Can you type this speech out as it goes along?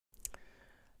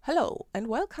Hello and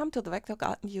welcome to the Vector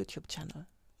Garden YouTube channel.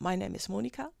 My name is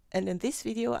Monika, and in this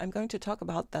video I'm going to talk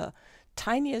about the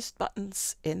tiniest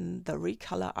buttons in the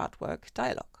Recolor artwork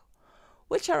dialog,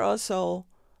 which are also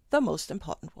the most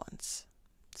important ones.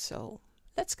 So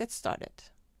let's get started.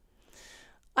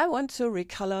 I want to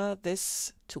recolor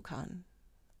this toucan,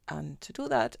 and to do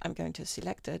that I'm going to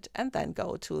select it and then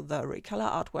go to the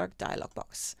Recolor artwork dialog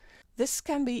box. This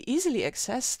can be easily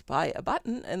accessed by a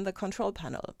button in the control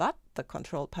panel, but the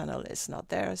control panel is not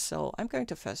there, so I'm going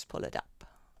to first pull it up.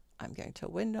 I'm going to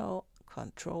Window,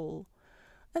 Control,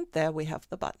 and there we have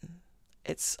the button.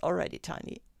 It's already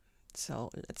tiny,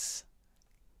 so let's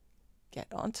get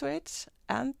onto it.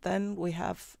 And then we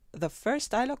have the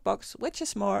first dialog box, which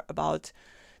is more about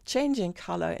changing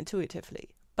color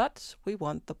intuitively, but we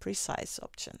want the precise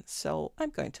option, so I'm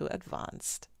going to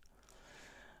Advanced.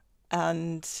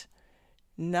 And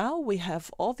now we have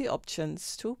all the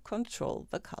options to control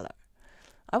the color.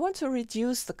 I want to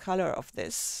reduce the color of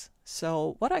this,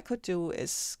 so what I could do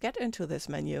is get into this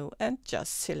menu and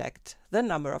just select the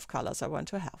number of colors I want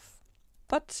to have.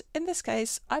 But in this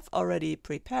case, I've already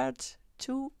prepared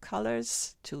two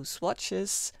colors, two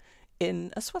swatches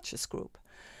in a swatches group.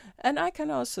 And I can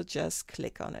also just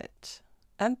click on it,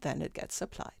 and then it gets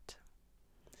applied.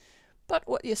 But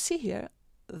what you see here,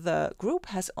 the group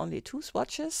has only two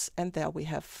swatches, and there we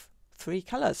have three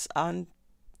colors, and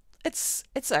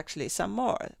it's actually some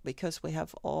more because we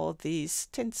have all these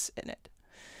tints in it.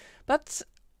 But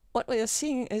what we are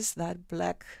seeing is that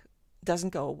black doesn't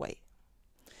go away.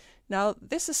 Now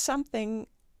this is something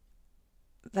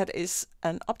that is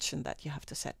an option that you have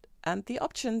to set, and the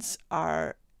options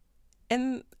are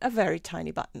in a very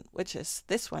tiny button, which is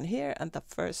this one here, and the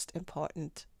first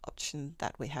important option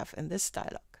that we have in this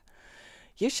dialog.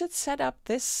 You should set up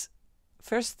this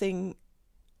first thing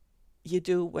you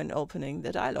do when opening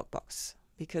the dialog box,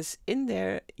 because in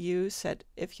there you said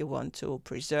if you want to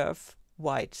preserve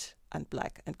white and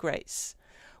black and grays.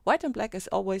 White and black is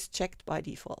always checked by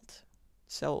default.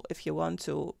 So if you want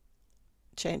to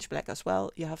change black as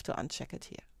well, you have to uncheck it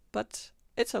here. But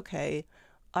it's okay,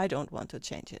 I don't want to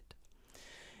change it.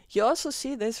 You also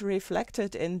see this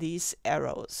reflected in these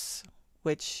arrows,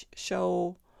 which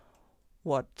show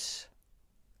what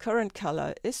current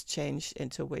color is changed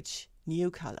into which new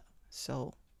color.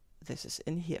 So this is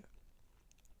in here.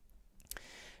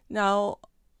 Now,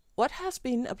 what has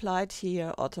been applied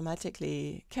here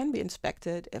automatically can be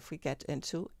inspected if we get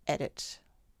into Edit.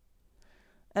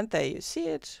 And there you see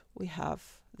it. We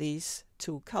have these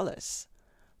two colors.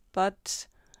 But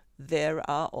there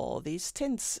are all these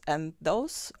tints, and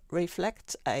those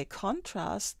reflect a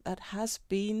contrast that has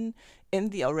been in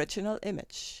the original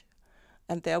image.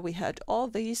 And there we had all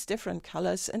these different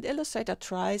colors, and Illustrator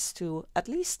tries to at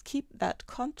least keep that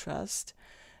contrast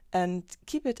and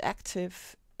keep it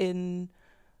active in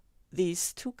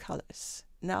these two colors.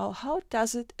 Now, how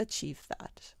does it achieve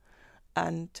that?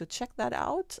 And to check that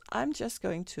out, I'm just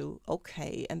going to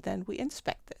OK, and then we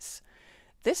inspect this.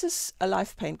 This is a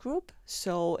live paint group,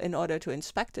 so in order to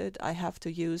inspect it, I have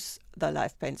to use the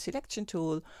live paint selection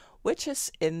tool, which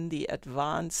is in the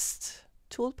advanced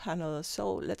tool panel.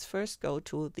 So let's first go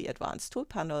to the advanced tool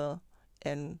panel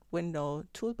in Window,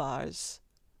 Toolbars,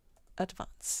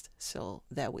 Advanced. So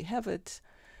there we have it,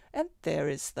 and there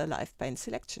is the live paint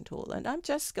selection tool, and I'm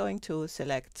just going to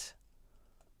select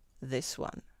this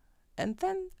one. And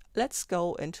then let's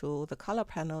go into the color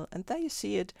panel, and there you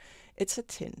see it, it's a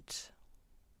tint.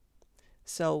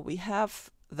 So we have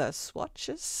the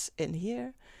swatches in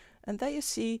here, and there you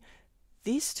see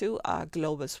these two are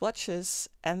global swatches,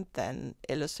 and then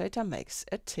Illustrator makes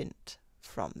a tint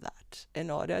from that in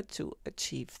order to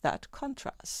achieve that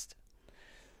contrast.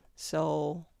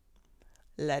 So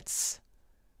let's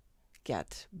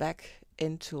get back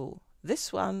into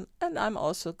this one, and I'm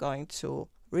also going to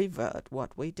revert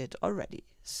what we did already.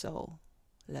 So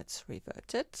let's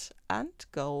revert it and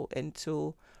go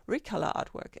into Recolor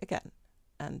artwork again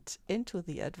and into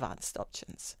the advanced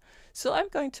options. So I'm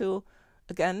going to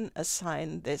again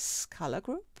assign this color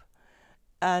group,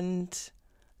 and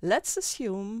let's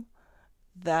assume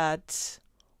that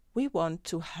we want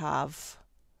to have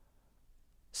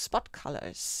spot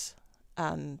colors,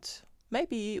 and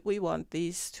maybe we want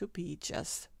these to be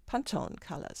just Pantone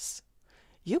colors.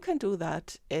 You can do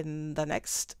that in the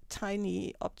next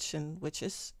tiny option, which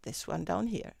is this one down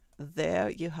here. There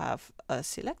you have a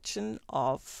selection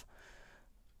of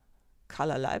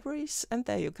color libraries, and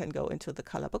there you can go into the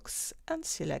color books and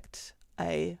select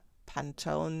a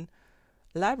Pantone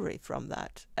library from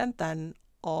that, and then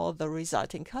all the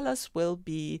resulting colors will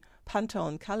be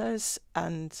Pantone colors,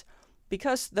 and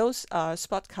because those are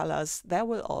spot colors, there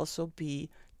will also be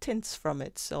tints from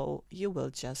it, so you will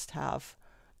just have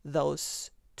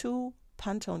those two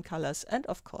Pantone colors and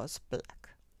of course black.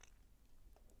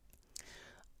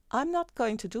 I'm not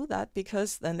going to do that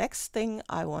because the next thing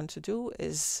I want to do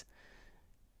is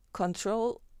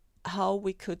control how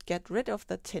we could get rid of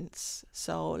the tints.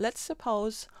 So let's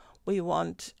suppose we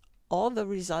want all the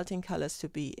resulting colors to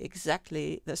be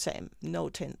exactly the same, no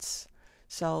tints.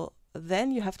 So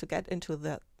then you have to get into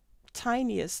the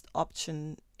tiniest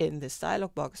option in this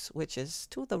dialog box, which is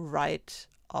to the right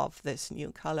of this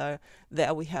new color.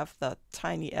 There we have the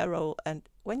tiny arrow, and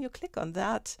when you click on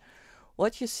that,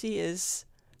 what you see is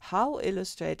how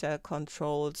Illustrator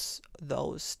controls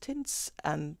those tints,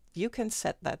 and you can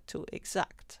set that to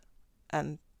exact,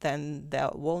 and then there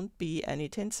won't be any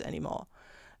tints anymore.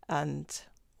 And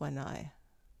when I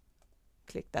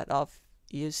click that off,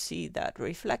 you see that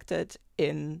reflected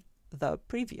in the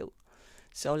preview.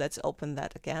 So let's open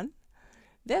that again.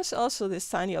 There's also this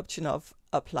tiny option of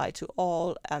apply to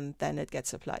all, and then it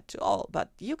gets applied to all,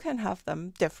 but you can have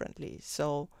them differently.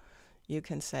 So you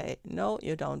can say, no,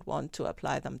 you don't want to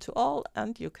apply them to all,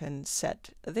 and you can set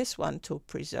this one to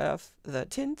preserve the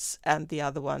tints and the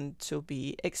other one to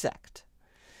be exact.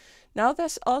 Now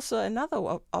there's also another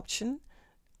option,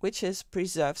 which is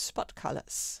preserve spot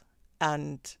colors.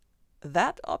 And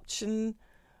that option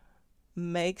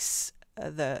makes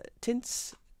the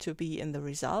tints to be in the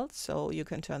result. So you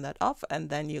can turn that off, and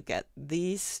then you get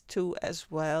these two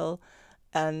as well.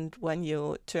 And when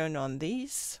you turn on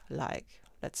these, like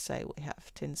let's say we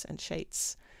have tints and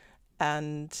shades,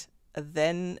 and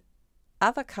then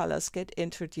other colors get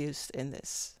introduced in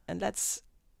this. And let's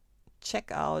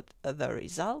check out the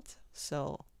result.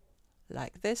 So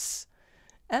like this,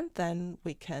 and then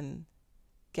we can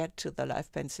get to the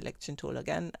Live Pen selection tool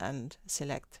again and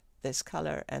select this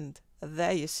color, and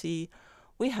there you see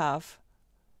we have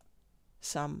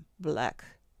some black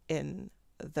in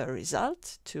the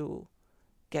result to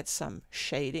get some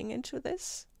shading into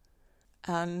this.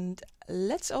 And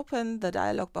let's open the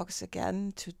dialog box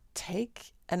again to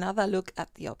take another look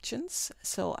at the options.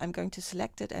 So I'm going to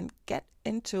select it and get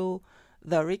into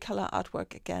the Recolor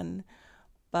artwork again,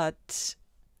 but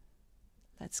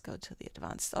let's go to the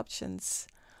advanced options.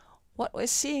 What we're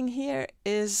seeing here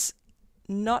is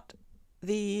not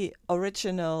the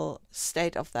original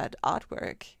state of that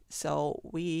artwork, so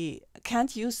we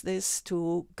can't use this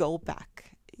to go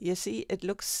back. You see, it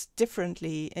looks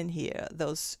differently in here.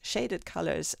 Those shaded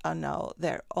colors are now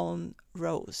their own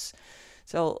rows.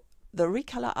 So the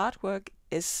Recolor artwork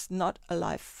is not a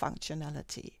live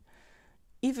functionality,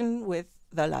 even with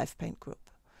the Live Paint group.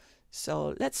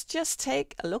 So let's just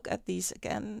take a look at these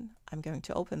again. I'm going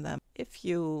to open them. If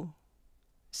you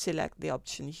select the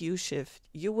option Hue Shift,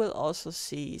 you will also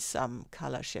see some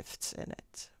color shifts in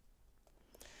it.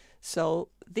 So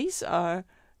these are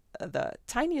the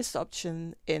tiniest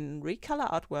option in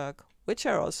Recolor artwork, which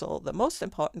are also the most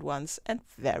important ones and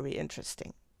very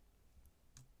interesting.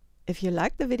 If you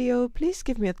liked the video, please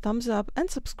give me a thumbs up and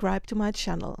subscribe to my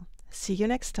channel. See you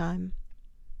next time.